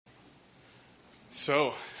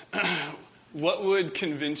So, what would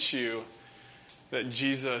convince you that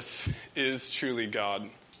Jesus is truly God?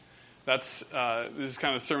 This is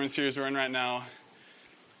kind of the sermon series we're in right now.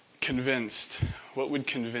 Convinced. What would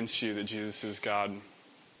convince you that Jesus is God?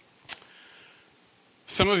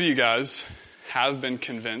 Some of you guys have been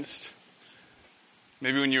convinced,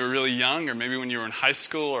 maybe when you were really young, or maybe when you were in high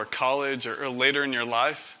school or college or later in your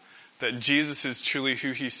life, that Jesus is truly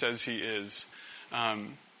who he says he is.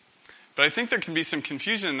 But I think there can be some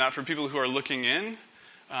confusion in that for people who are looking in.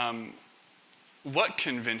 What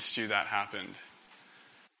convinced you that happened?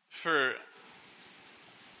 For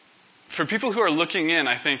people who are looking in,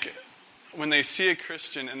 I think when they see a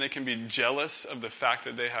Christian and they can be jealous of the fact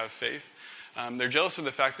that they have faith, they're jealous of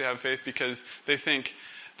the fact they have faith because they think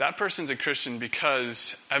that person's a Christian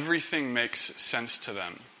because everything makes sense to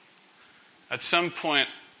them. At some point,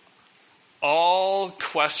 all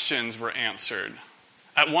questions were answered.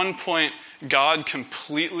 At one point, God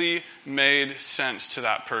completely made sense to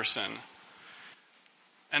that person.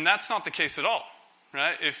 And that's not the case at all,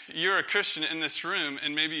 right? If you're a Christian in this room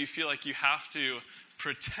and maybe you feel like you have to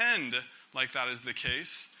pretend like that is the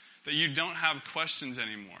case, that you don't have questions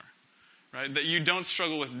anymore, right? That you don't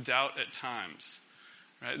struggle with doubt at times,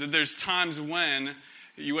 right? That there's times when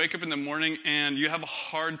you wake up in the morning and you have a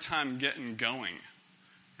hard time getting going,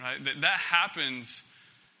 right? That happens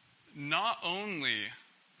not only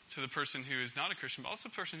to the person who is not a Christian, but also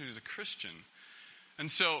the person who is a Christian.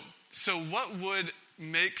 And so what would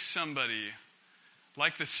make somebody,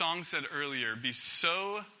 like the song said earlier, be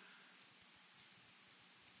so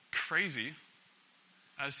crazy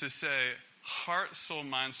as to say, heart, soul,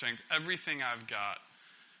 mind, strength, everything I've got,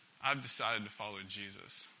 I've decided to follow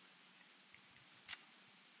Jesus?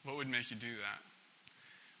 What would make you do that?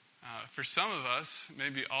 For some of us,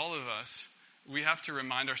 maybe all of us, we have to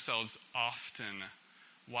remind ourselves often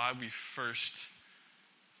why we first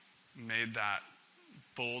made that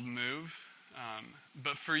bold move.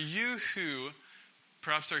 But for you who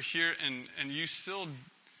perhaps are here and you're still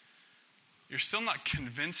not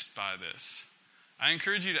convinced by this, I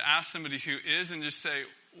encourage you to ask somebody who is and just say,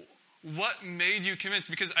 what made you convinced?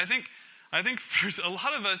 Because I think for a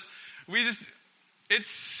lot of us, it's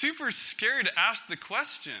super scary to ask the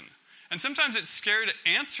question. And sometimes it's scary to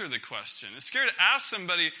answer the question. It's scary to ask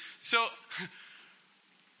somebody, so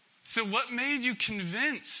what made you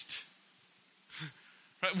convinced?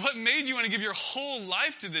 Right? What made you want to give your whole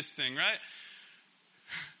life to this thing, right?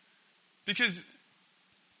 Because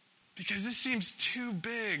this seems too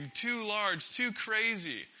big, too large, too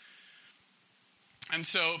crazy. And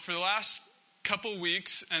so for the last couple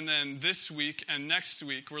weeks, and then this week and next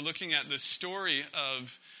week, we're looking at the story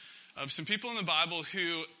of some people in the Bible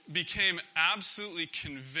who became absolutely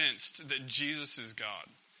convinced that Jesus is God.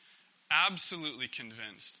 Absolutely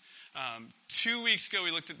convinced. 2 weeks ago,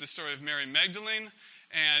 we looked at the story of Mary Magdalene,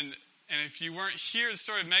 and if you weren't here, the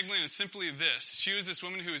story of Magdalene is simply this. She was this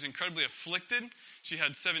woman who was incredibly afflicted. She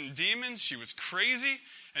had 7 demons. She was crazy,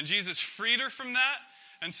 and Jesus freed her from that.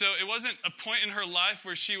 And so it wasn't a point in her life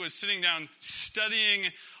where she was sitting down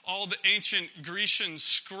studying all the ancient Grecian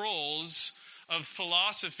scrolls of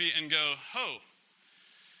philosophy and go, oh,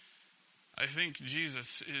 I think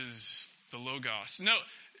Jesus is the Logos. No,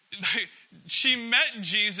 she met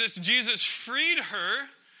Jesus. Jesus freed her,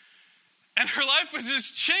 and her life was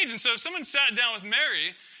just changed. And so if someone sat down with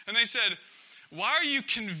Mary and they said, why are you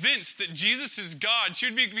convinced that Jesus is God? She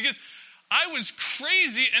would be, because I was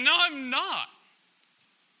crazy and now I'm not.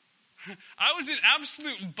 I was in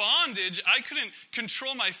absolute bondage. I couldn't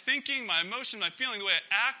control my thinking, my emotion, my feeling, the way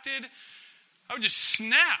I acted. I would just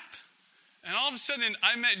snap. And all of a sudden,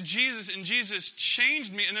 I met Jesus, and Jesus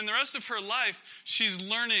changed me. And then the rest of her life, she's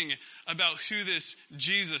learning about who this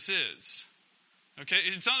Jesus is. Okay?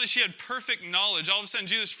 It's not that she had perfect knowledge. All of a sudden,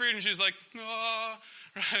 Jesus freed her, and she's like, oh,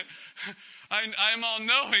 right? I'm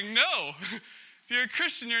all-knowing. No. If you're a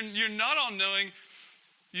Christian, you're not all-knowing.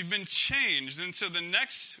 You've been changed. And so the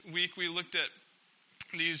next week, we looked at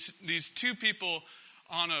these 2 people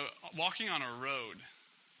walking on a road.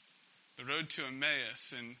 The road to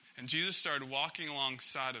Emmaus, and Jesus started walking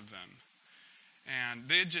alongside of them. And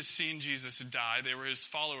they had just seen Jesus die. They were his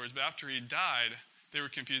followers, but after he died, they were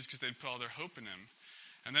confused because they'd put all their hope in him.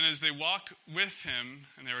 And then as they walked with him,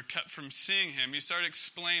 and they were kept from seeing him, he started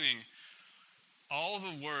explaining all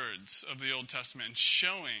the words of the Old Testament and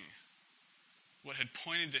showing what had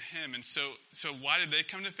pointed to him. And so why did they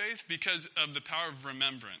come to faith? Because of the power of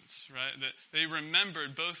remembrance, right? That they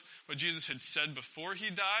remembered both what Jesus had said before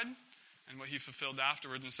he died and what he fulfilled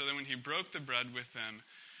afterwards. And so then when he broke the bread with them,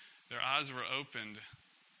 their eyes were opened,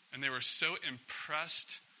 and they were so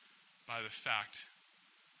impressed by the fact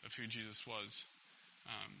of who Jesus was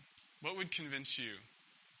What would convince you?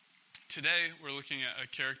 Today, we're looking at a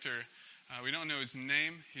character. We don't know his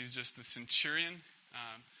name. He's just the centurion,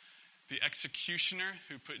 the executioner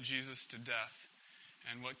who put Jesus to death.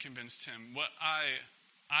 And what convinced him? What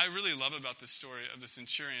I really love about the story of the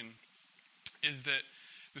centurion is that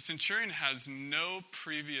the centurion has no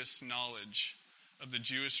previous knowledge of the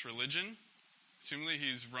Jewish religion. Assumingly,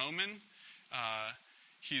 he's Roman.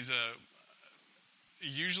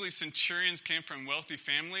 Usually centurions came from wealthy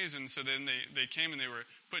families, and so then they came and they were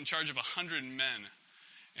put in charge of 100 men.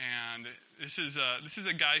 And this is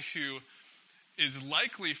a guy who is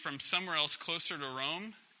likely from somewhere else closer to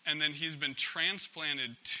Rome, and then he's been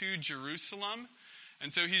transplanted to Jerusalem.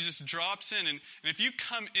 And so he just drops in. And if you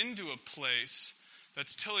come into a place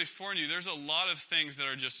that's totally foreign to you, there's a lot of things that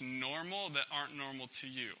are just normal that aren't normal to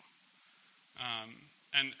you.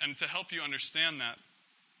 And to help you understand that,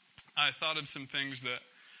 I thought of some things that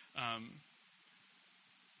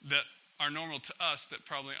are normal to us that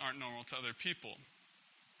probably aren't normal to other people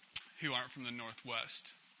who aren't from the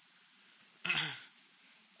Northwest.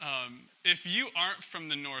 If you aren't from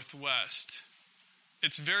the Northwest,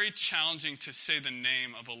 it's very challenging to say the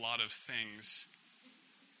name of a lot of things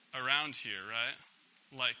around here, right?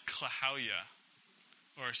 Like Klahowya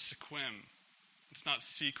or Sequim. It's not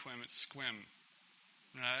Sequim, it's Squim,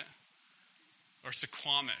 right? Or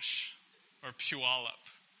Sequamish or Puyallup,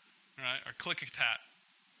 right? Or Klickitat.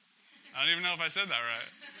 I don't even know if I said that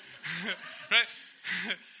right.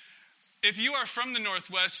 Right? If you are from the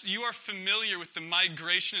Northwest, you are familiar with the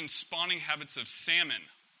migration and spawning habits of salmon.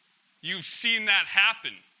 You've seen that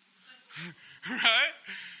happen, right?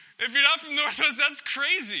 If you're not from the Northwest, that's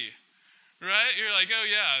crazy, right? You're like, oh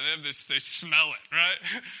yeah, they have this, they smell it,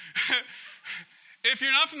 right? If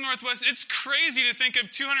you're not from the Northwest, it's crazy to think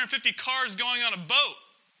of 250 cars going on a boat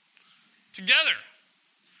together,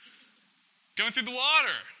 going through the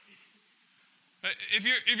water. If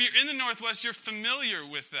you're in the Northwest, you're familiar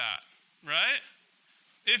with that, right?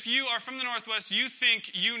 If you are from the Northwest, you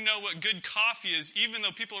think you know what good coffee is, even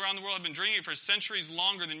though people around the world have been drinking it for centuries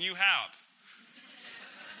longer than you have.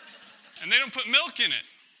 And they don't put milk in it.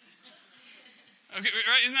 Okay,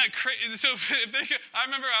 right? Isn't that crazy? So I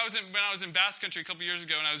remember when I was in Basque Country a couple years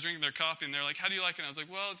ago, and I was drinking their coffee, and they're like, "How do you like it?" And I was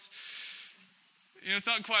like, "Well, it's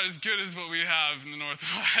not quite as good as what we have in the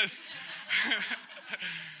Northwest."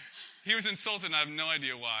 He was insulted, and I have no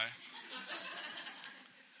idea why.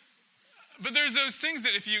 But there's those things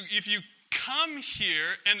that if you come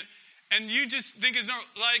here and you just think it's normal,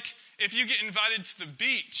 like if you get invited to the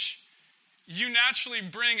beach, you naturally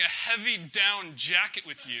bring a heavy down jacket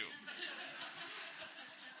with you.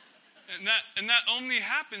 And that only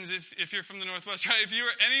happens if you're from the Northwest, right? If you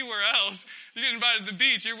were anywhere else, you get invited to the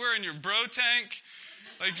beach, you're wearing your bro tank,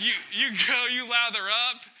 like you go, you lather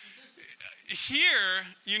up. Here,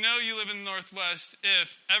 you know you live in the Northwest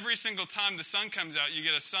if every single time the sun comes out, you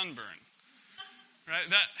get a sunburn, right?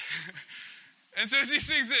 And so it's these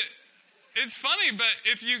things that, it's funny, but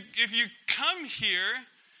if you come here,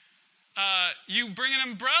 you bring an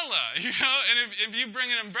umbrella, you know? And if you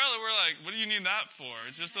bring an umbrella, we're like, what do you need that for?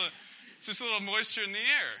 It's just a little moisture in the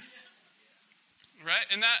air, right?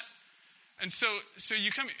 And so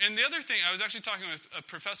you come, and the other thing, I was actually talking with a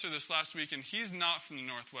professor this last week, and he's not from the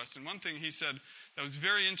Northwest. And one thing he said that was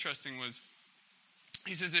very interesting was,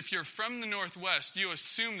 he says, if you're from the Northwest, you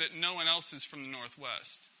assume that no one else is from the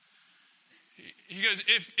Northwest. He goes,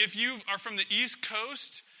 if you are from the East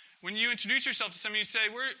Coast, when you introduce yourself to somebody, you say,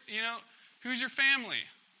 who's your family?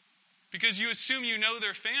 Because you assume you know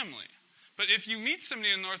their family. But if you meet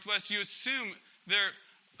somebody in the Northwest, you assume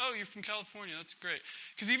you're from California, that's great.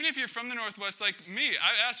 Because even if you're from the Northwest, like me,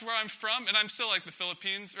 I asked where I'm from, and I'm still like the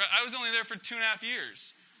Philippines. Right? I was only there for 2.5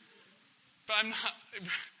 years. But I'm not.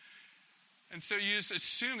 And so you just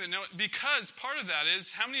assume that because part of that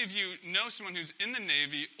is, how many of you know someone who's in the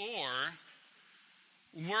Navy or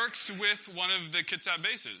works with one of the Kitsap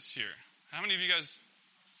bases here? How many of you guys,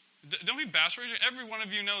 don't be bashful, every one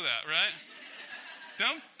of you know that, right?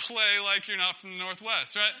 Don't play like you're not from the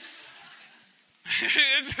Northwest, right?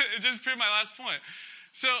 It just proved my last point.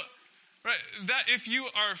 So, right, that if you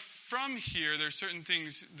are from here, there's certain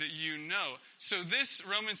things that you know. So this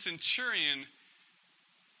Roman centurion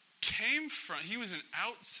he was an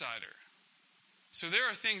outsider. So there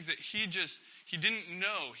are things that he didn't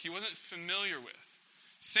know, he wasn't familiar with.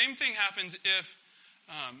 Same thing happens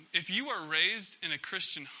if you are raised in a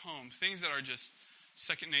Christian home, things that are just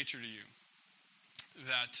second nature to you,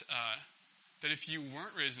 that if you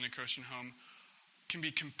weren't raised in a Christian home, can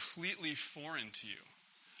be completely foreign to you.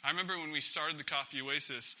 I remember when we started the Coffee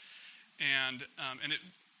Oasis, and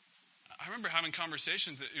I remember having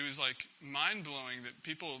conversations that it was like mind-blowing that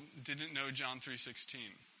people didn't know John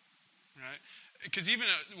 3:16, right? Because even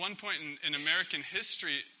at one point in American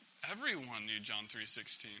history, everyone knew John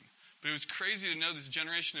 3:16. But it was crazy to know this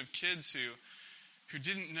generation of kids who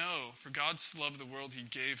didn't know, for God so loved the world, he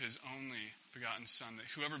gave his only begotten Son, that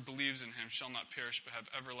whoever believes in him shall not perish but have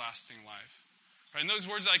everlasting life. Right? And those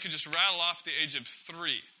words I could just rattle off at the age of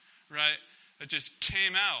 3, right? That just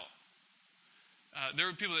came out. There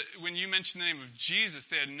were people that, when you mentioned the name of Jesus,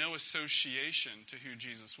 they had no association to who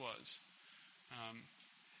Jesus was.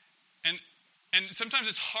 And sometimes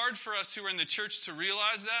it's hard for us who are in the church to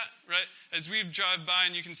realize that, right? As we drive by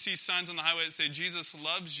and you can see signs on the highway that say, Jesus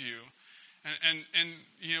loves you. And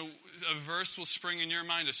you know, a verse will spring in your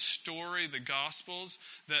mind, a story, the Gospels,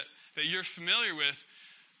 that you're familiar with.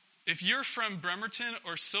 If you're from Bremerton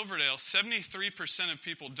or Silverdale, 73% of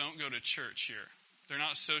people don't go to church here. They're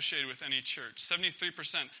not associated with any church.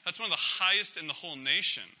 73%. That's one of the highest in the whole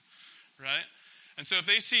nation, right? And so if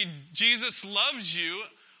they see Jesus loves you,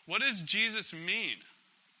 what does Jesus mean?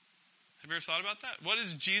 Have you ever thought about that? What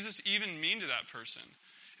does Jesus even mean to that person?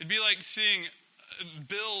 It'd be like seeing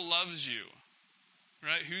Bill loves you,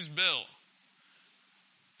 right? Who's Bill?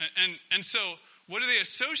 And so what do they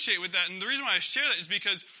associate with that? And the reason why I share that is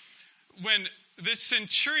because when this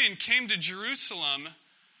centurion came to Jerusalem,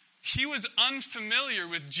 he was unfamiliar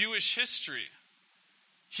with Jewish history.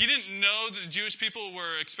 He didn't know that the Jewish people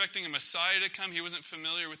were expecting a Messiah to come. He wasn't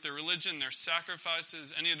familiar with their religion, their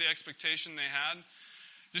sacrifices, any of the expectation they had.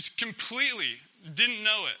 Just completely didn't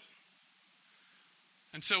know it.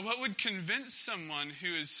 And so what would convince someone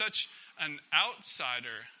who is such an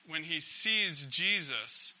outsider when he sees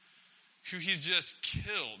Jesus, who he's just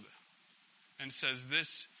killed, and says,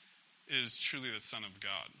 this is truly the Son of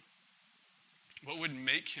God? What would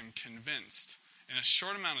make him convinced in a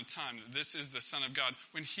short amount of time that this is the Son of God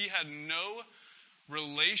when he had no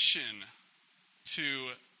relation to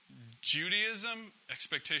Judaism,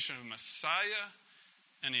 expectation of Messiah,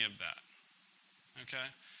 any of that? Okay?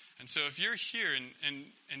 And so if you're here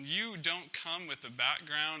and you don't come with a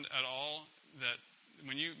background at all, that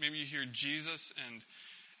when maybe you hear Jesus and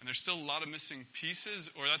there's still a lot of missing pieces,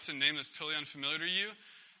 or that's a name that's totally unfamiliar to you,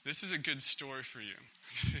 this is a good story for you.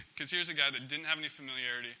 Because here's a guy that didn't have any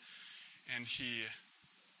familiarity, and he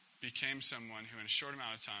became someone who in a short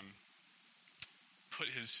amount of time put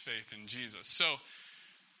his faith in Jesus. So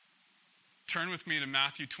turn with me to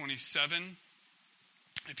Matthew 27.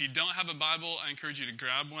 If you don't have a Bible, I encourage you to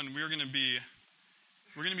grab one. We're going to be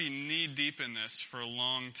knee deep in this for a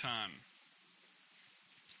long time.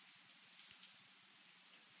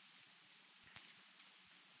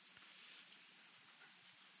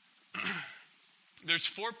 There's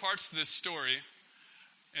 4 parts to this story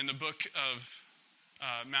in the book of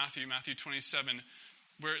Matthew 27,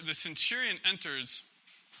 where the centurion enters.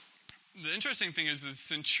 The interesting thing is the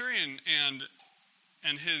centurion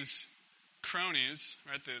and his cronies,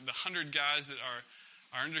 right, the 100 guys that are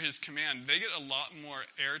under his command, they get a lot more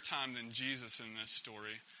airtime than Jesus in this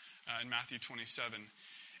story in Matthew 27.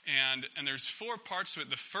 And there's 4 parts to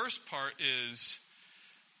it. The first part is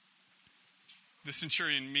the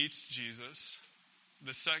centurion meets Jesus.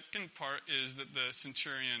 The second part is that the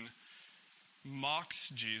centurion mocks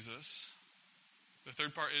Jesus. The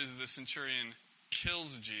third part is the centurion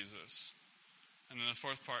kills Jesus. And then the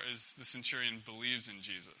fourth part is the centurion believes in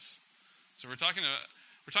Jesus. So we're talking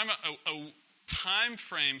about a time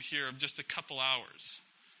frame here of just a couple hours.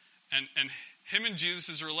 And him and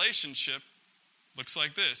Jesus' relationship looks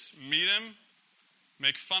like this. Meet him,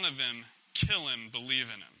 make fun of him, kill him, believe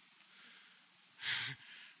in him.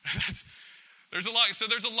 There's a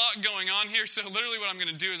lot going on here. So literally what I'm going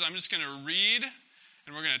to do is I'm just going to read,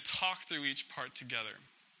 and we're going to talk through each part together.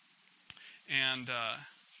 And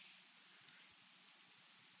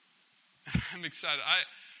I'm excited.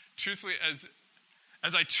 Truthfully,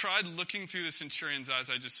 as I tried looking through the centurion's eyes,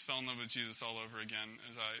 I just fell in love with Jesus all over again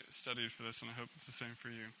as I studied for this, and I hope it's the same for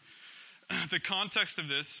you. The context of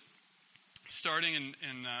this, starting in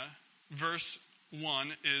verse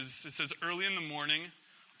 1, is it says, early in the morning,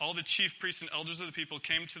 all the chief priests and elders of the people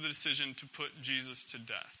came to the decision to put Jesus to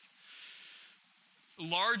death.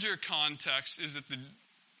 Larger context is that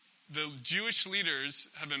the Jewish leaders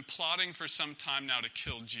have been plotting for some time now to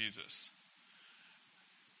kill Jesus.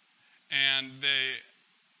 And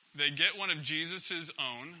they get one of Jesus'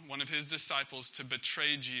 own, one of his disciples, to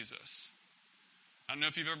betray Jesus. I don't know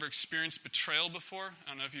if you've ever experienced betrayal before. I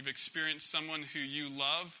don't know if you've experienced someone who you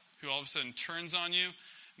love, who all of a sudden turns on you.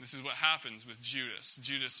 And this is what happens with Judas.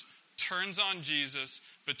 Judas turns on Jesus,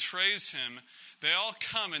 betrays him. They all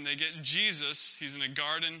come and they get Jesus. He's in a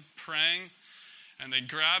garden praying. And they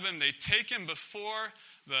grab him, they take him before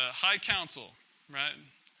the high council, right?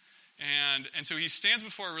 And so he stands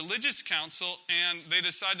before a religious council, and they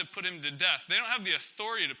decide to put him to death. They don't have the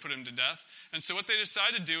authority to put him to death. And so what they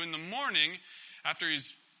decide to do in the morning, after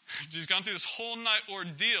he's gone through this whole night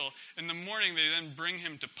ordeal, in the morning they then bring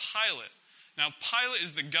him to Pilate. Now, Pilate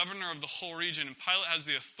is the governor of the whole region, and Pilate has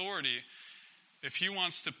the authority if he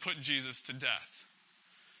wants to put Jesus to death.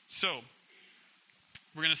 So,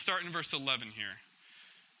 we're going to start in verse 11 here.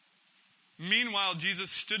 Meanwhile, Jesus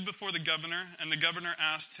stood before the governor, and the governor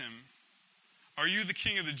asked him, "Are you the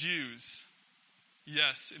king of the Jews?"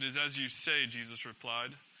 "Yes, it is as you say," Jesus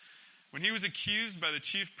replied. When he was accused by the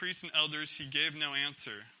chief priests and elders, he gave no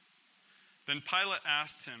answer. Then Pilate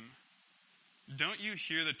asked him, "Don't you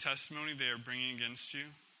hear the testimony they are bringing against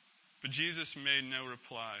you?" But Jesus made no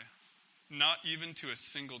reply, not even to a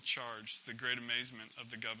single charge, to the great amazement of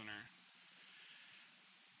the governor.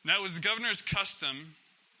 Now it was the governor's custom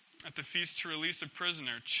at the feast to release a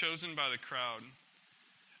prisoner chosen by the crowd.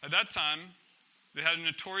 At that time, they had a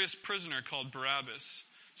notorious prisoner called Barabbas.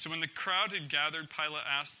 So when the crowd had gathered, Pilate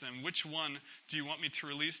asked them, "Which one do you want me to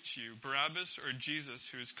release to you, Barabbas or Jesus,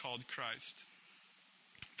 who is called Christ?"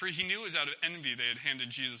 For he knew it was out of envy they had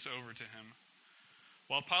handed Jesus over to him.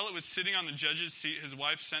 While Pilate was sitting on the judge's seat, his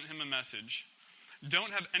wife sent him a message.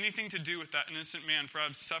 "Don't have anything to do with that innocent man, for I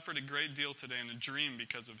have suffered a great deal today in a dream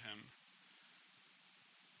because of him."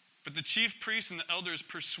 But the chief priests and the elders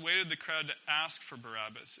persuaded the crowd to ask for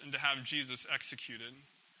Barabbas and to have Jesus executed.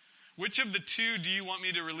 "Which of the two do you want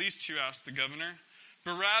me to release to you?" asked the governor.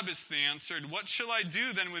 "Barabbas," they answered. "What shall I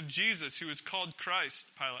do then with Jesus, who is called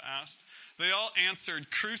Christ?" Pilate asked. They all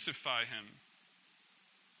answered, "Crucify him."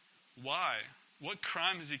 "Why? What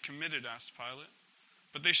crime has he committed?" asked Pilate.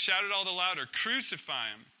 But they shouted all the louder, "Crucify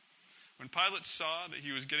him!" When Pilate saw that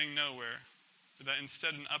he was getting nowhere, but that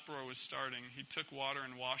instead an uproar was starting, he took water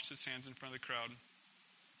and washed his hands in front of the crowd.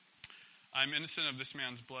 "I am innocent of this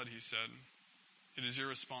man's blood," he said. "It is your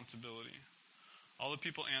responsibility." All the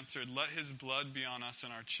people answered, "Let his blood be on us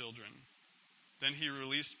and our children." Then he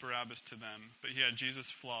released Barabbas to them, but he had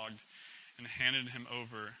Jesus flogged and handed him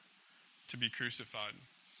over to be crucified.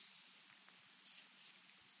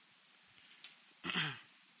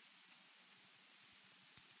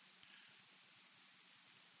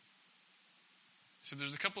 So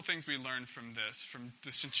there's a couple things we learned from this, from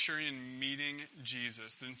the centurion meeting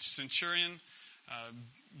Jesus. The centurion,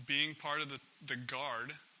 being part of the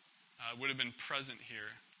guard, would have been present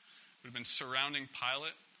here. Would have been surrounding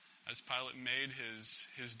Pilate as Pilate made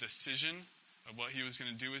his decision of what he was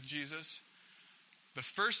going to do with Jesus. The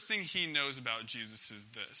first thing he knows about Jesus is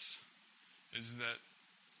this, is that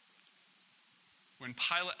when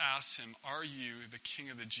Pilate asks him, "Are you the king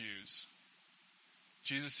of the Jews?"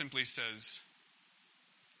 Jesus simply says,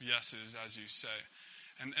 "Yes, it is as you say."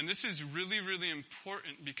 And this is really, really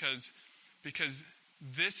important because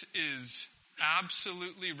this is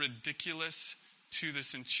absolutely ridiculous to the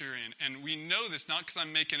centurion. And we know this not because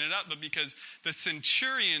I'm making it up, but because the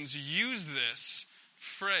centurions use this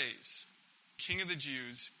phrase, "King of the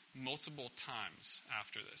Jews," multiple times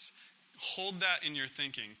after this. Hold that in your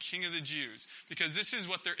thinking, "King of the Jews," because this is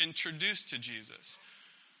what they're introduced to Jesus.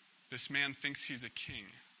 This man thinks he's a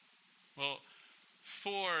king. Well,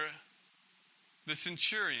 for the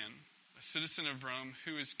centurion, a citizen of Rome,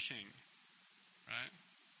 who is king? Right?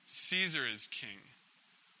 Caesar is king.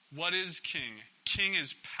 What is king? King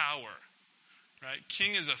is power. Right?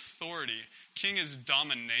 King is authority. King is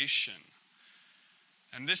domination.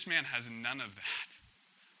 And this man has none of that.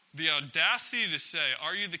 The audacity to say,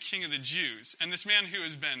 "Are you the king of the Jews?" And this man who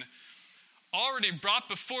has been already brought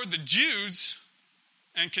before the Jews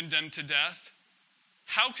and condemned to death,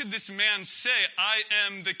 how could this man say, "I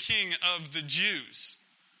am the king of the Jews"?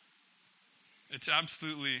 It's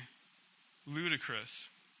absolutely ludicrous.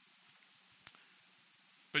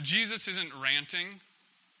 But Jesus isn't ranting.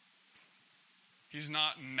 He's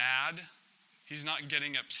not mad. He's not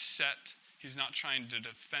getting upset. He's not trying to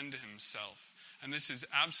defend himself. And this is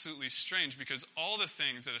absolutely strange because all the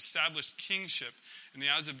things that established kingship in the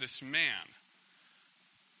eyes of this man,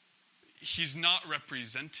 he's not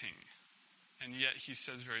representing. And yet he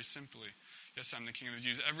says very simply, "Yes, I'm the king of the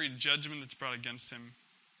Jews." Every judgment that's brought against him,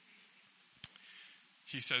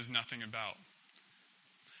 he says nothing about.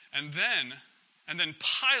 And then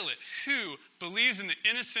Pilate, who believes in the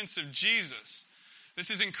innocence of Jesus. This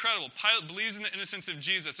is incredible. Pilate believes in the innocence of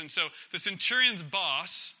Jesus. And so the centurion's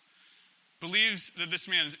boss believes that this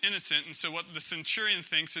man is innocent. And so what the centurion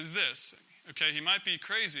thinks is this. Okay, he might be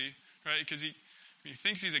crazy, right? Because he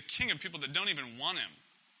thinks he's a king of people that don't even want him.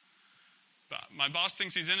 But my boss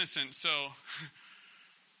thinks he's innocent, so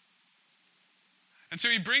And so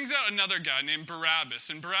he brings out another guy named Barabbas.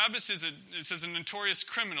 And Barabbas is a notorious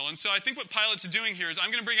criminal. And so I think what Pilate's doing here is,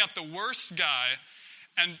 I'm going to bring out the worst guy.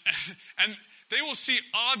 And they will see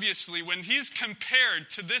obviously when he's compared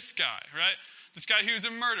to this guy, right? This guy who's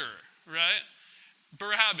a murderer, right?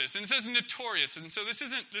 Barabbas. And it says notorious. And so this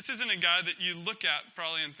isn't a guy that you look at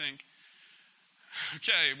probably and think,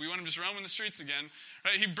 okay, we want him just roaming the streets again.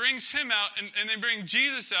 Right? He brings him out, and they bring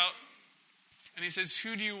Jesus out. And he says,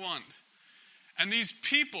 who do you want? And these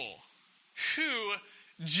people who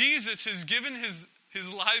Jesus has given his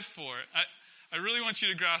life for, I really want you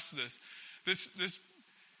to grasp this. This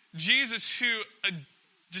Jesus who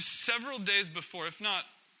just several days before, if not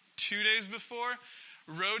 2 days before,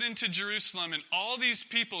 rode into Jerusalem, and all these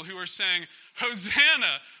people who are saying,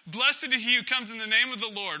 Hosanna, blessed is he who comes in the name of the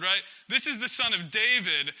Lord, right? This is the son of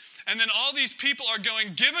David. And then all these people are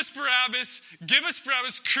going, give us Barabbas,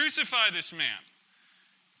 crucify this man.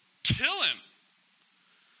 Kill him.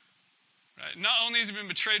 Right? Not only has he been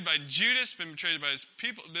betrayed by Judas, been betrayed by his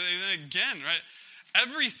people, but then again, right?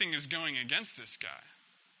 Everything is going against this guy.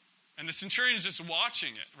 And the centurion is just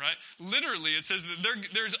watching it, right? Literally, it says that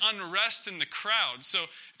there's unrest in the crowd. So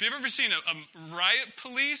if you've ever seen a riot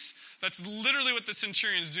police, that's literally what the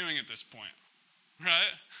centurion's doing at this point, right?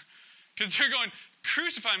 Because they're going,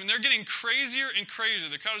 crucify him, and they're getting crazier and crazier.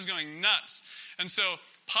 The crowd is going nuts. And so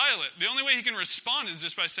Pilate, the only way he can respond is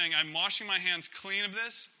just by saying, I'm washing my hands clean of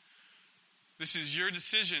this. This is your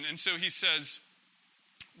decision. And so he says,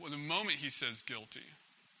 well, the moment he says guilty,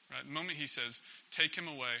 right? The moment he says, take him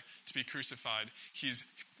away to be crucified, he's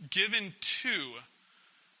given to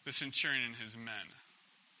the centurion and his men.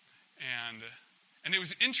 And it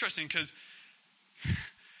was interesting because,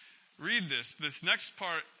 read this next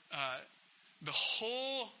part, the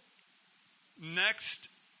whole next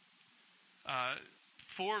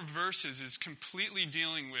 4 verses is completely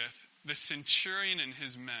dealing with the centurion and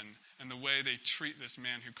his men and the way they treat this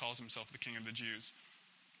man who calls himself the King of the Jews.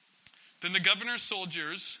 Then the governor's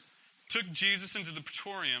soldiers took Jesus into the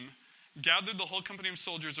praetorium, gathered the whole company of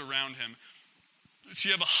soldiers around him. So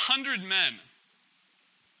you have 100 men.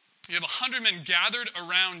 You have 100 men gathered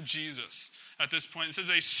around Jesus at this point. It says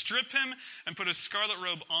they strip him and put a scarlet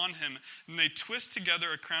robe on him, and they twist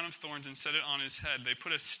together a crown of thorns and set it on his head. They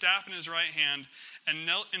put a staff in his right hand and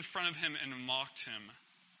knelt in front of him and mocked him.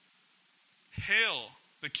 Hail,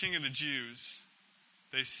 the King of the Jews,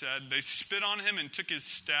 they said. They spit on him and took his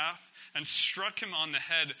staff and struck him on the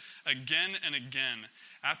head again and again.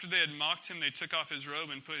 After they had mocked him, they took off his robe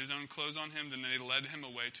and put his own clothes on him. Then they led him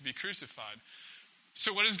away to be crucified.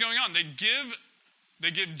 So what is going on? They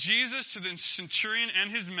give Jesus to the centurion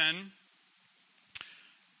and his men.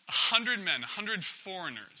 100 men, 100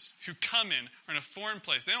 foreigners who come in, are in a foreign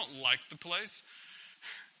place. They don't like the place.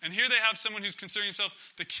 And here they have someone who's considering himself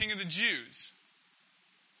the King of the Jews.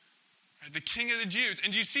 Right? The King of the Jews.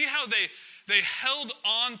 And you see how they held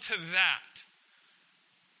on to that.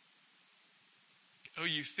 Oh,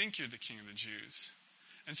 you think you're the King of the Jews.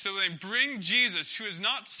 And so they bring Jesus, who has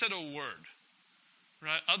not said a word,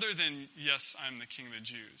 right? Other than, yes, I'm the King of the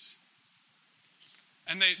Jews.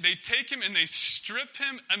 And they take him and they strip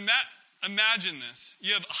him. Imagine this.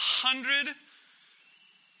 You have 100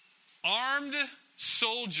 armed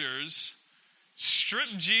soldiers strip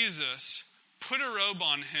Jesus, put a robe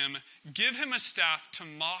on him, give him a staff to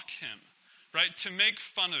mock him, right? To make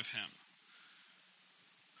fun of him.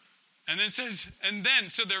 And then it says,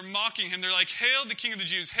 so they're mocking him. They're like, hail the King of the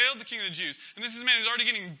Jews, hail the King of the Jews. And this is a man who's already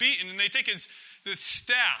getting beaten, and they take the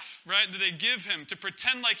staff, right, that they give him to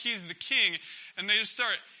pretend like he's the king, and they just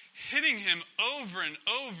start hitting him over and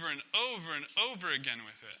over and over and over again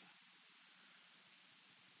with it.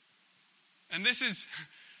 And this is,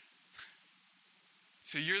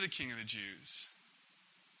 so you're the King of the Jews.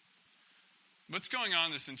 What's going on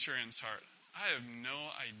in the centurion's heart? I have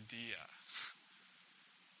no idea.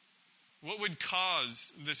 What would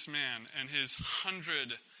cause this man and his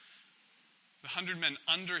 100 men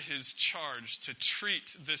under his charge to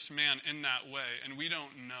treat this man in that way? And we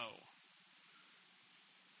don't know.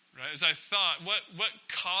 Right? As I thought, what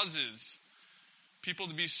causes people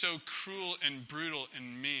to be so cruel and brutal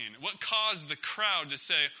and mean? What caused the crowd to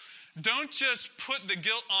say, don't just put the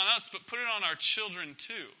guilt on us, but put it on our children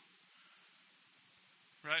too?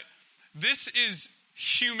 Right? This is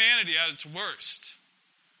humanity at its worst.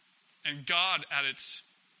 And God at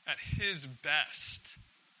his best.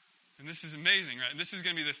 And this is amazing, right? And this is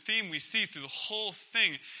going to be the theme we see through the whole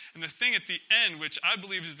thing. And the thing at the end, which I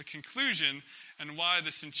believe is the conclusion, and why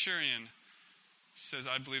the centurion says,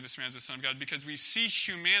 I believe this man is the Son of God, because we see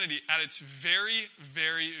humanity at its very,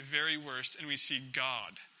 very, very worst, and we see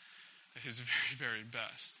God at his very, very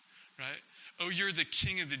best, right? "Oh, you're the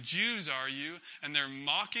king of the Jews, are you?" And they're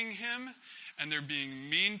mocking him, and they're being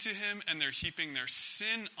mean to him, and they're heaping their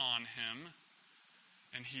sin on him,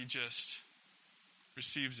 and he just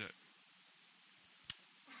receives it.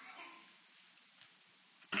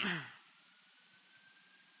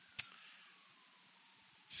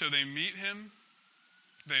 So they meet him,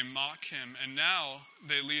 they mock him, and now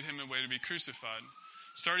they lead him away to be crucified.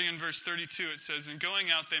 Starting in verse 32, it says, "And going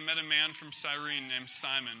out, they met a man from Cyrene named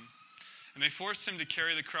Simon, and they forced him to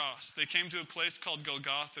carry the cross. They came to a place called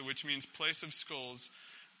Golgotha, which means place of skulls,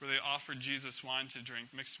 where they offered Jesus wine to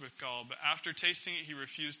drink mixed with gall. But after tasting it, he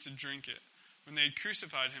refused to drink it. When they had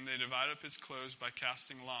crucified him, they divided up his clothes by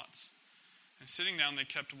casting lots. And sitting down, they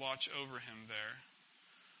kept watch over him there.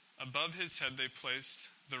 Above his head, they placed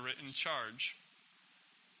the written charge,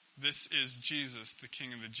 'This is Jesus, the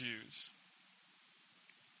King of the Jews.'"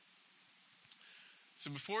 So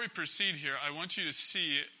before we proceed here, I want you to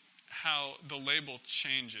see how the label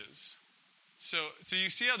changes. So you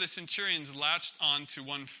see how the centurion's latched on to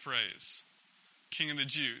one phrase, King of the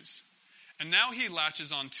Jews. And now he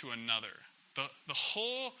latches on to another. The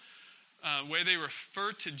whole way they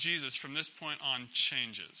refer to Jesus from this point on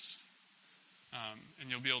changes. And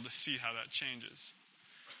you'll be able to see how that changes.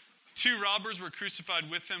 2 robbers were crucified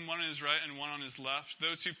with him, one on his right and one on his left.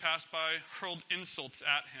 Those who passed by hurled insults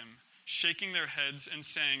at him, shaking their heads and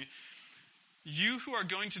saying, "You who are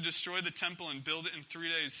going to destroy the temple and build it in 3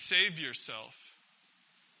 days, save yourself.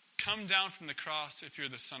 Come down from the cross if you're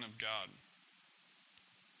the Son of God."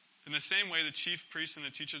 In the same way, the chief priests and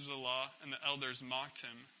the teachers of the law and the elders mocked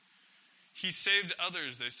him. "He saved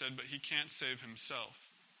others," they said, "but he can't save himself.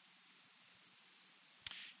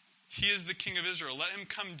 He is the King of Israel. Let him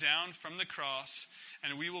come down from the cross,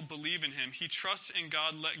 and we will believe in him. He trusts in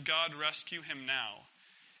God. Let God rescue him now,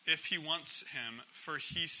 if he wants him, for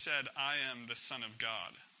he said, 'I am the Son of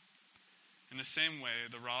God.'" In the same way,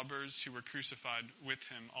 the robbers who were crucified with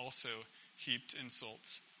him also heaped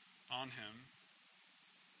insults on him.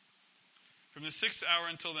 From the 6th hour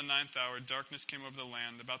until the 9th hour, darkness came over the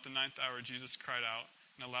land. About the 9th hour, Jesus cried out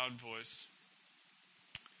in a loud voice,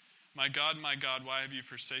 my God, why have you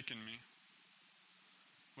forsaken me?"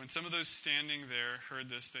 When some of those standing there heard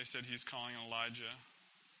this, they said, "He's calling Elijah."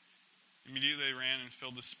 Immediately they ran and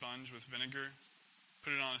filled a sponge with vinegar,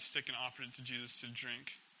 put it on a stick, and offered it to Jesus to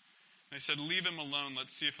drink. They said, "Leave him alone.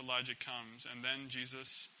 Let's see if Elijah comes." And then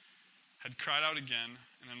Jesus had cried out again,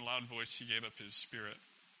 and in a loud voice he gave up his spirit.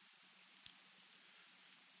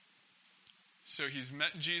 So he's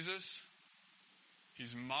met Jesus,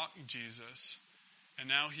 he's mocked Jesus, and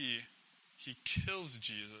now he kills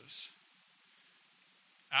Jesus.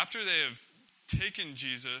 After they have taken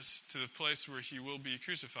Jesus to the place where he will be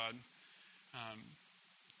crucified,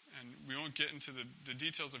 and we won't get into the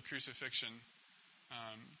details of crucifixion,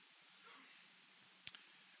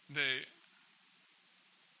 they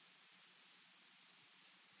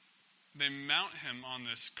mount him on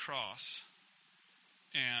this cross,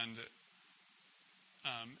 and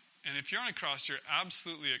if you're on a cross, you're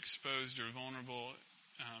absolutely exposed, you're vulnerable.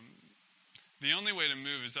 The only way to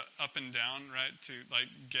move is up and down, right, to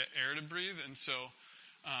get air to breathe. And so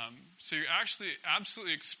you're actually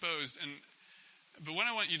absolutely exposed. But what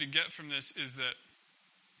I want you to get from this is that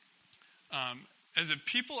as the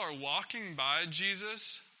people are walking by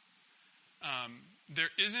Jesus,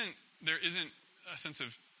 there isn't a sense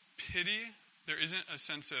of pity. There isn't a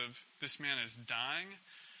sense of this man is dying.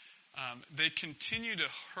 They continue to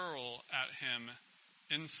hurl at him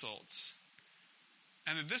insults.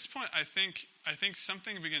 And at this point, I think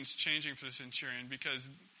something begins changing for the centurion, because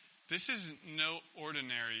this is no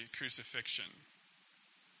ordinary crucifixion.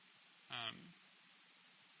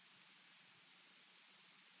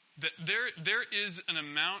 There is an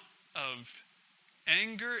amount of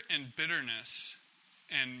anger and bitterness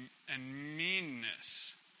and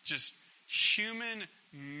meanness, just human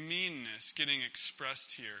meanness getting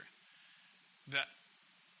expressed here that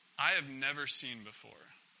I have never seen before.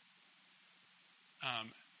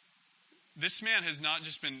 This man has not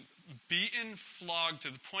just been beaten, flogged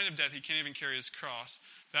to the point of death, he can't even carry his cross.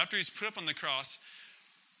 But after he's put up on the cross,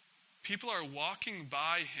 people are walking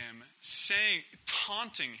by him,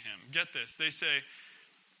 taunting him. Get this, they say,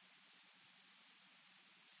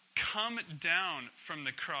 "Come down from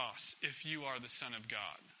the cross if you are the Son of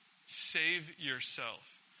God. Save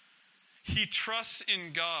yourself. He trusts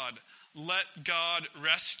in God. Let God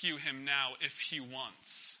rescue him now if he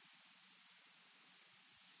wants."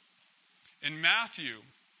 In Matthew,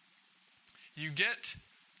 you get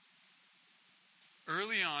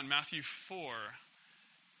early on, Matthew 4,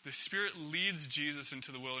 the Spirit leads Jesus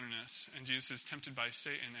into the wilderness, and Jesus is tempted by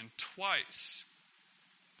Satan, and twice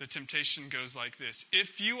the temptation goes like this: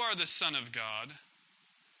 if you are the Son of God,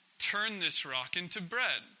 turn this rock into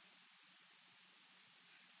bread.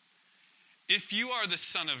 If you are the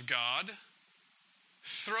Son of God,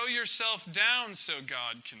 throw yourself down so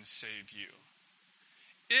God can save you.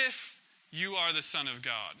 If you are the Son of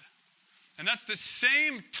God. And that's the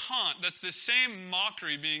same taunt, that's the same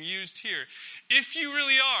mockery being used here. If you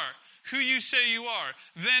really are who you say you are,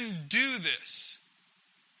 then do this.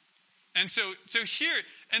 And so here,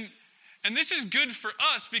 and this is good for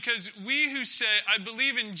us, because we who say, I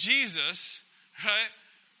believe in Jesus, right?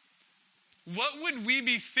 What would we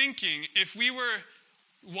be thinking if we were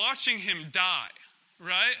watching him die,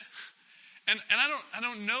 right? And I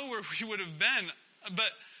don't know where we would have been, but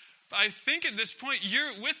I think at this point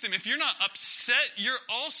you're with him. If you're not upset, you're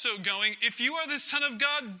also going, if you are the Son of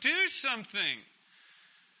God, do something.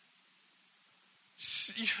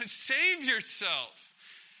 Save yourself.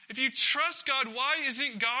 If you trust God, why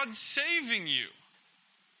isn't God saving you?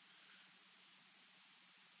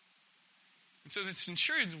 And so the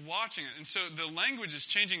centurion's watching it. And so the language is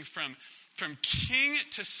changing from king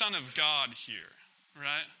to Son of God here,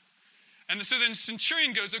 right? And so then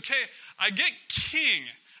centurion goes, okay, I get king.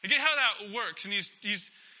 I get how that works. And he's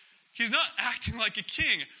not acting like a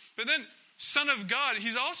king. But then Son of God,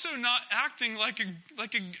 he's also not acting like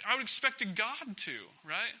I would expect a God to,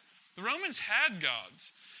 right? The Romans had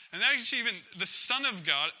gods. And actually even the Son of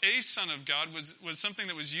God, a Son of God, was something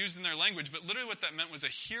that was used in their language. But literally what that meant was a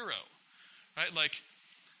hero, right? Like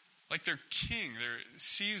their king, their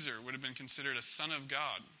Caesar would have been considered a son of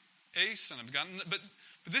God. A Son of God. But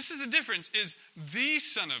this is the difference, is the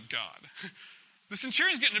Son of God. The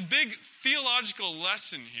centurion's getting a big theological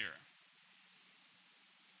lesson here.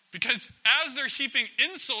 Because as they're heaping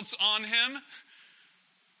insults on him,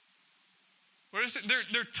 what is it?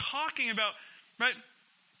 They're talking about, right?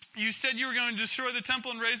 You said you were going to destroy the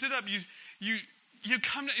temple and raise it up. You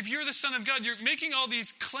come to, if you're the Son of God, you're making all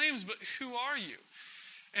these claims, but who are you?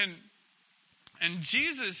 And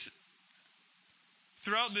Jesus,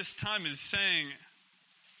 throughout this time, is saying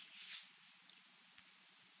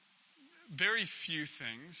very few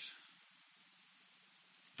things.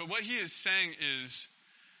 But what he is saying is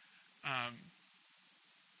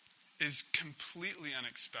completely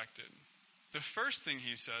unexpected. The first thing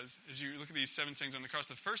he says, as you look at these 7 sayings on the cross,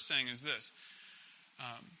 the first saying is this: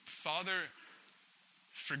 Father,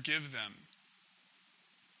 forgive them,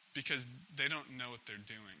 because they don't know what they're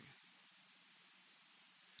doing.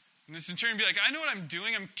 And the centurion would be like, I know what I'm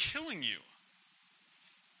doing. I'm killing you.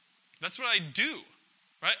 That's what I do,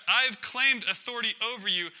 right? I've claimed authority over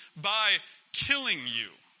you by killing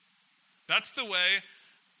you. That's the way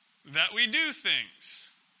that we do things.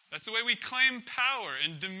 That's the way we claim power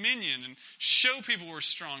and dominion and show people we're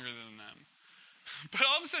stronger than them. But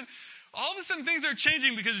all of a sudden things are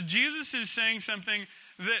changing, because Jesus is saying something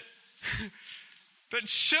that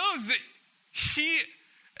shows that he,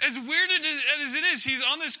 as weird as it is, he's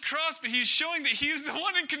on this cross, but he's showing that he's the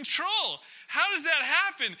one in control. How does that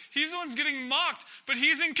happen? He's the one getting mocked, but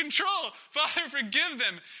he's in control. Father, forgive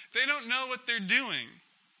them. They don't know what they're doing.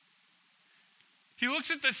 He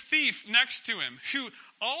looks at the thief next to him, who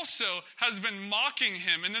also has been mocking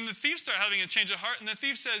him. And then the thief starts having a change of heart, and the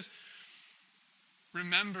thief says,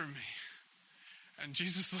 remember me. And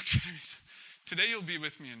Jesus looks at him and says, today you'll be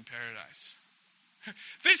with me in paradise.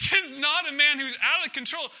 This is not a man who's out of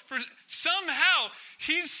control. For somehow,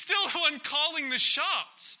 he's still the one calling the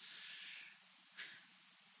shots.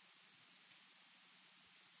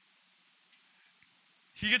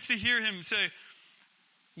 He gets to hear him say,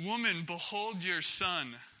 woman, behold your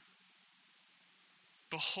son.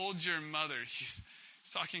 Behold your mother. He's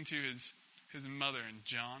talking to his mother in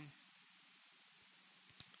John.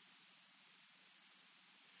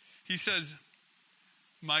 He says,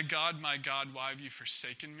 my God, why have you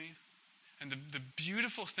forsaken me? And the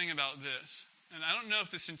beautiful thing about this, and I don't know if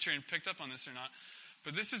the centurion picked up on this or not,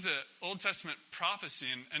 but this is an Old Testament prophecy,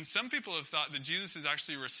 and some people have thought that Jesus is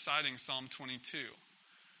actually reciting Psalm 22,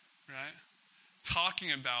 right?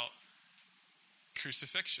 Talking about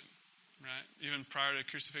crucifixion, right? Even prior to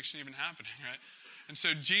crucifixion even happening, right? And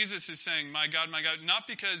so Jesus is saying, my God, not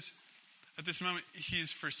because at this moment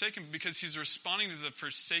he's forsaken, but because he's responding to the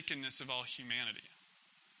forsakenness of all humanity.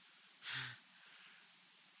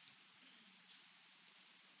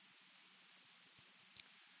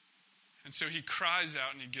 And so he cries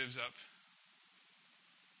out and he gives up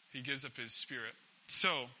his spirit.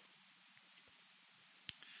 So,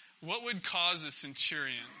 what would cause a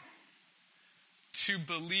centurion to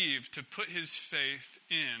believe, to put his faith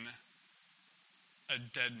in a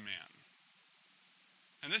dead man?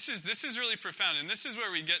 And this is really profound. And this is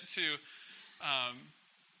where we get to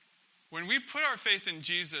when we put our faith in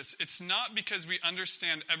Jesus, it's not because we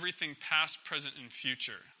understand everything past, present, and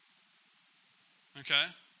future. Okay?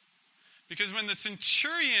 Because when the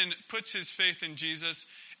centurion puts his faith in Jesus,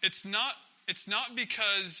 it's not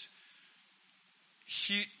because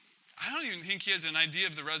I don't even think he has an idea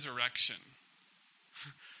of the resurrection.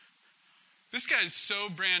 This guy is so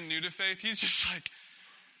brand new to faith. He's just like,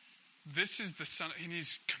 this is the Son, and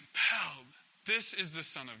he's compelled. This is the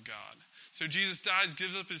Son of God. So Jesus dies,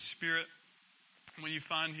 gives up his spirit. When you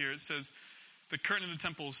find here, it says, the curtain of the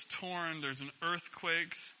temple is torn. There's an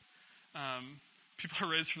earthquake. People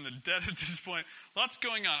are raised from the dead at this point. Lots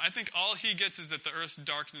going on. I think all he gets is that the earth's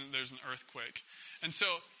darkened and there's an earthquake. And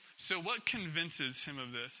so what convinces him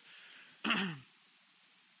of this?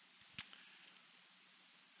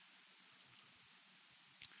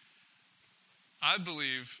 I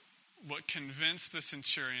believe what convinced the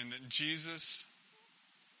centurion that Jesus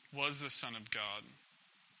was the Son of God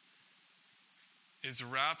is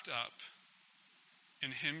wrapped up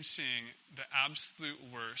in him seeing the absolute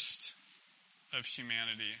worst of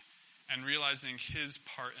humanity and realizing his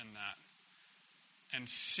part in that. And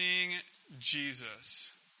seeing Jesus,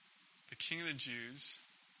 the King of the Jews,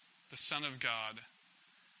 the Son of God,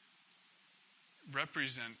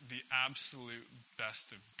 represent the absolute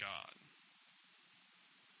best of God.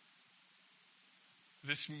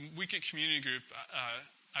 This week at community group,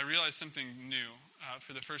 I realized something new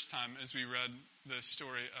for the first time as we read the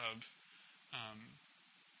story of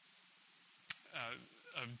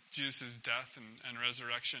Jesus' death and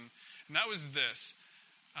resurrection. And that was this.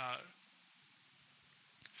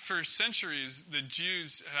 For centuries, the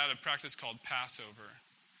Jews had a practice called Passover.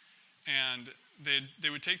 And they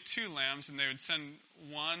would take 2 lambs and they would send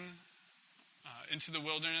one into the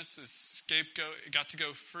wilderness as scapegoat. It got to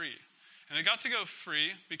go free. And it got to go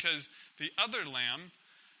free because the other lamb,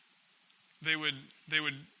 they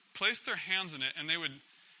would place their hands in it and they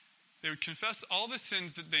would confess all the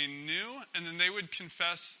sins that they knew, and then they would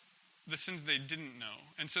confess the sins they didn't know.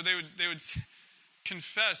 And so they would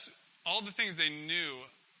confess all the things they knew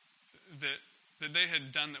that they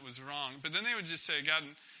had done that was wrong. But then they would just say, God,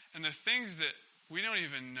 and the things that we don't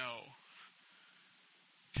even know,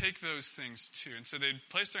 take those things too. And so they'd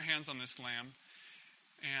place their hands on this lamb,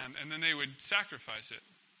 and then they would sacrifice it.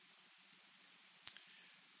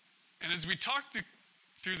 And as we talked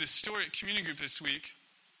through this story at community group this week,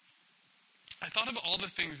 I thought of all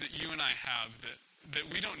the things that you and I have that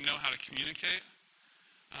we don't know how to communicate.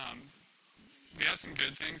 We have some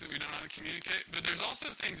good things that we don't know how to communicate, but there's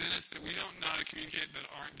also things in us that we don't know how to communicate that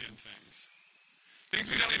aren't good things. Things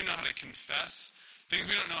we don't even know how to confess. Things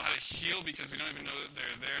we don't know how to heal because we don't even know that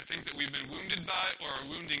they're there. Things that we've been wounded by or are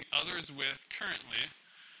wounding others with currently.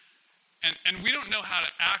 And we don't know how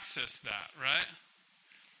to access that, right?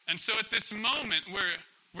 And so at this moment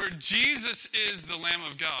where Jesus is the Lamb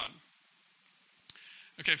of God,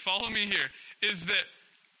 okay, follow me here, is that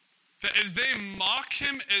as they mock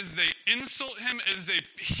him, as they insult him, as they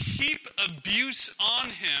heap abuse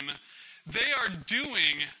on him, they are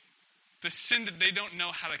doing the sin that they don't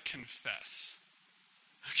know how to confess.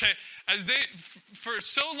 Okay, as they, for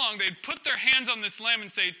so long, they'd put their hands on this lamb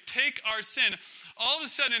and say, take our sin. All of a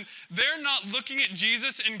sudden, they're not looking at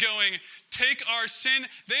Jesus and going, take our sin.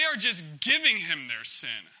 They are just giving him their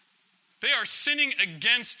sin. They are sinning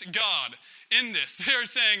against God in this. They are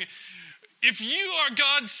saying, if you are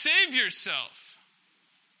God, save yourself.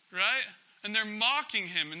 Right? And they're mocking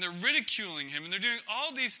him, and they're ridiculing him, and they're doing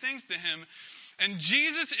all these things to him. And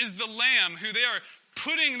Jesus is the lamb who they are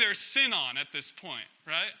putting their sin on at this point,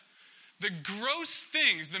 right? The gross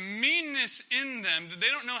things, the meanness in them that they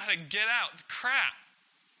don't know how to get out, the crap,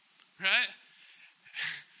 right?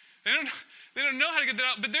 They don't know how to get that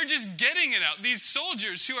out, but they're just getting it out. These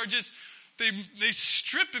soldiers who are just, they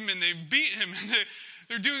strip him and they beat him and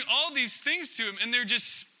they're doing all these things to him, and they're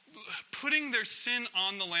just putting their sin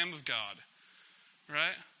on the Lamb of God,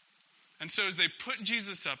 right? And so as they put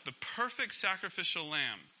Jesus up, the perfect sacrificial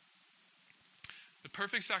lamb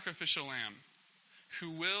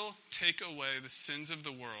who will take away the sins of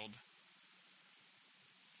the world,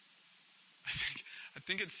 I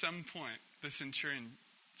think at some point the centurion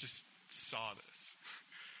just saw this.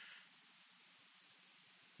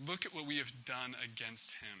 Look at what we have done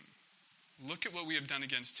against him. Look at what we have done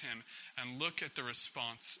against him, and look at the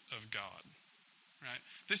response of God. Right?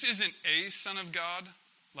 This isn't a Son of God,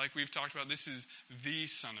 like we've talked about. This is the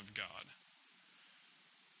Son of God.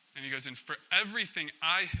 And he goes, and for everything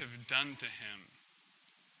I have done to him,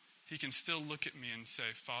 he can still look at me and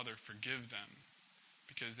say, Father, forgive them,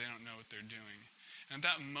 because they don't know what they're doing. And at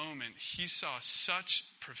that moment, he saw such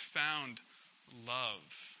profound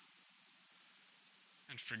love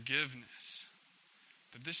and forgiveness.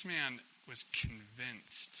 But this man was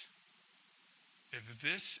convinced, if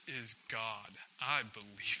this is God, I believe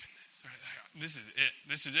in this. Right? This is it.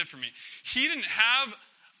 This is it for me. He didn't have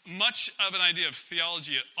much of an idea of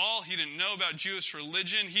theology at all. He didn't know about Jewish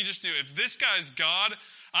religion. He just knew, if this guy's God,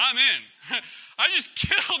 I'm in. I just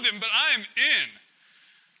killed him, but I am in.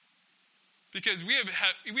 Because we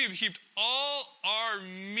have heaped all our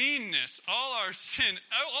meanness, all our sin,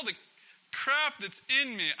 all the crap that's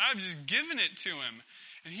in me, I've just given it to him.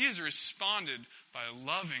 And he has responded by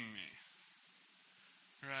loving me.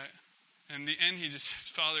 Right? And in the end, he just says,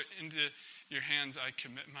 Father, into your hands I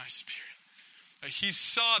commit my spirit. Like, he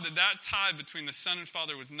saw that tie between the Son and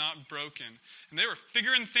Father was not broken. And they were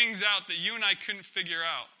figuring things out that you and I couldn't figure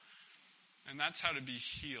out. And that's how to be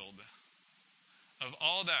healed of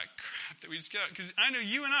all that crap that we just get out. Because I know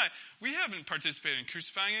you and I, we haven't participated in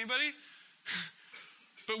crucifying anybody.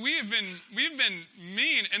 But we've been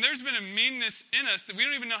mean, and there's been a meanness in us that we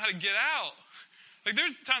don't even know how to get out. Like,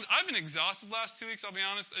 there's times, I've been exhausted the last 2 weeks, I'll be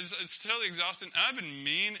honest. It's totally exhausted. And I've been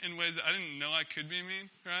mean in ways that I didn't know I could be mean,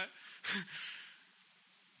 right?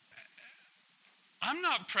 I'm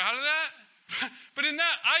not proud of that. But in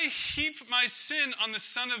that, I heap my sin on the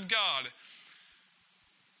Son of God.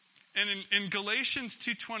 And in Galatians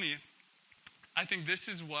 2:20, I think this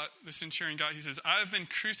is what the centurion got. He says, I have been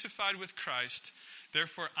crucified with Christ,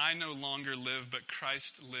 therefore I no longer live, but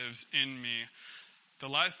Christ lives in me. The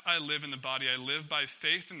life I live in the body, I live by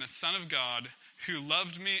faith in the Son of God, who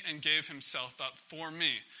loved me and gave himself up for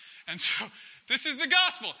me. And so, this is the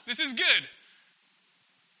gospel. This is good.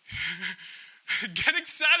 Get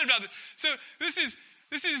excited about this. So,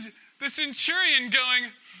 this is the centurion going,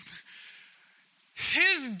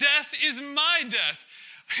 his death is my death.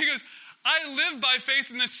 He goes, I live by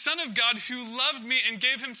faith in the Son of God who loved me and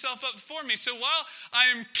gave himself up for me. So while I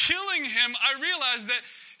am killing him, I realize that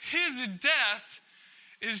his death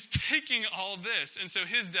is taking all this. And so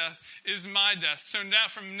his death is my death. So now,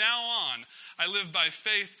 from now on, I live by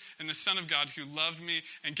faith in the Son of God who loved me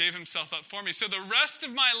and gave himself up for me. So the rest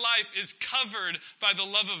of my life is covered by the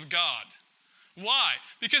love of God. Why?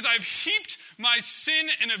 Because I've heaped my sin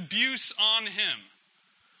and abuse on him.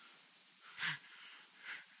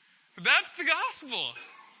 That's the gospel.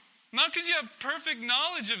 Not because you have perfect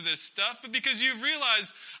knowledge of this stuff, but because you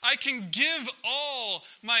realize I can give all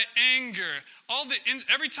my anger,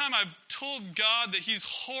 every time I've told God that he's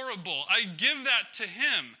horrible, I give that to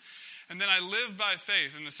him. And then I live by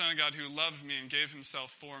faith in the Son of God who loved me and gave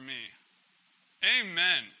himself for me.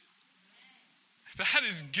 Amen. That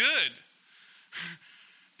is good.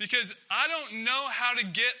 Because I don't know how to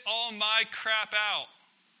get all my crap out.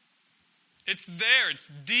 It's there. It's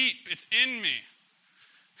deep. It's in me.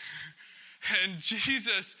 And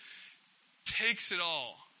Jesus takes it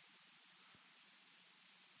all.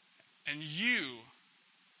 And you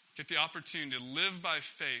get the opportunity to live by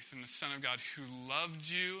faith in the Son of God who loved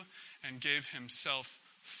you and gave himself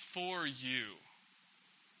for you.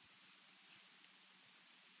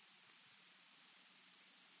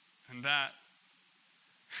 And that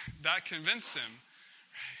convinced him.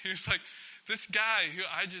 He was like, this guy who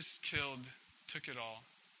I just killed took it all.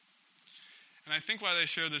 And I think why they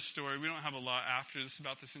share this story, we don't have a lot after this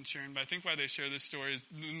about the centurion, but I think why they share this story is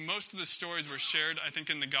most of the stories were shared, I think,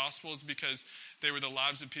 in the Gospels because they were the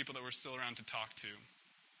lives of people that were still around to talk to.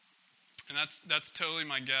 And that's totally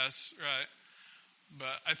my guess, right?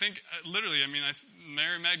 But I think, literally,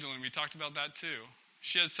 Mary Magdalene, we talked about that too.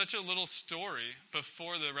 She has such a little story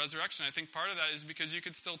before the resurrection. I think part of that is because you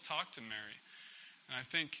could still talk to Mary. And I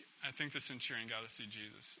think the centurion got to see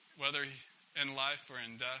Jesus. Whether in life or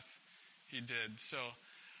in death, he did. So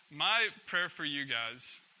my prayer for you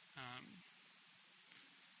guys,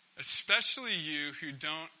 especially you who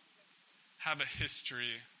don't have a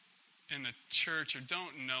history in the church or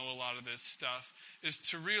don't know a lot of this stuff, is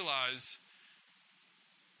to realize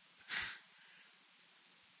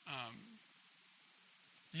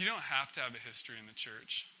you don't have to have a history in the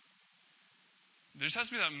church. There just has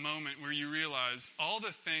to be that moment where you realize all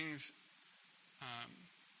the things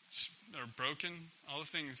are broken, all the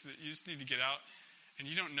things that you just need to get out, and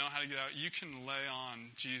you don't know how to get out. You can lay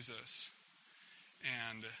on Jesus,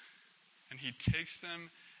 and he takes them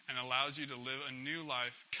and allows you to live a new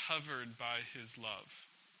life covered by his love.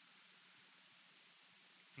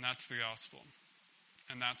 And that's the gospel.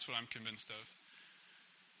 And that's what I'm convinced of.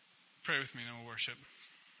 Pray with me and we'll worship.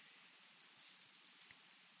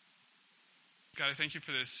 God, I thank you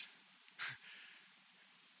for this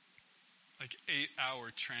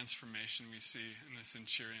 8-hour transformation we see in the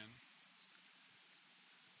centurion.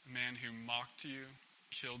 A man who mocked you,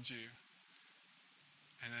 killed you,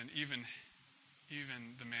 and then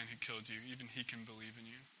even the man who killed you, even he can believe in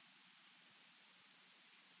you.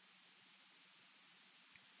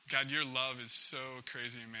 God, your love is so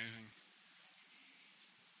crazy amazing.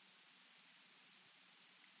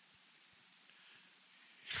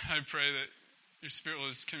 I pray that your Spirit will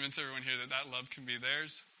just convince everyone here that that love can be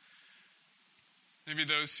theirs. Maybe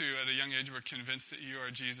those who at a young age were convinced that you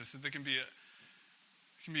are Jesus, that there can be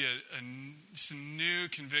just a new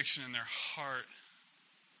conviction in their heart.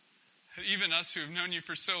 That even us who have known you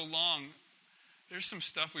for so long, there's some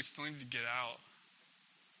stuff we still need to get out.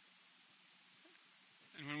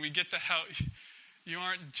 And when we get the help, you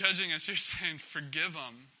aren't judging us, you're saying, forgive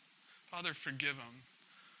them. Father, forgive them.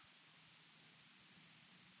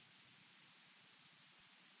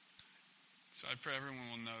 So I pray everyone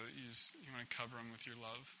will know that you want to cover them with your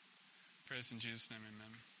love. I pray this in Jesus' name,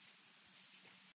 amen.